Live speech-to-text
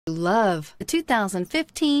Love the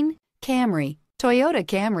 2015 Camry. Toyota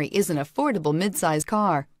Camry is an affordable midsize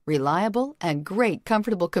car, reliable and great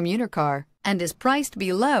comfortable commuter car, and is priced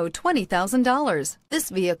below $20,000. This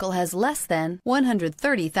vehicle has less than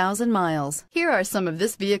 130,000 miles. Here are some of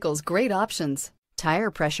this vehicle's great options: tire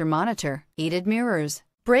pressure monitor, heated mirrors,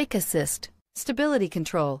 brake assist, stability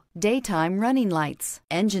control, daytime running lights,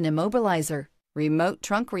 engine immobilizer, remote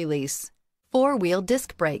trunk release, four-wheel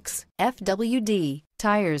disc brakes, FWD,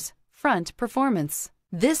 tires, front performance.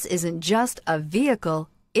 This isn't just a vehicle,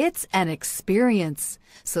 it's an experience.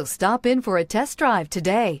 So stop in for a test drive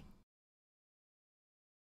today.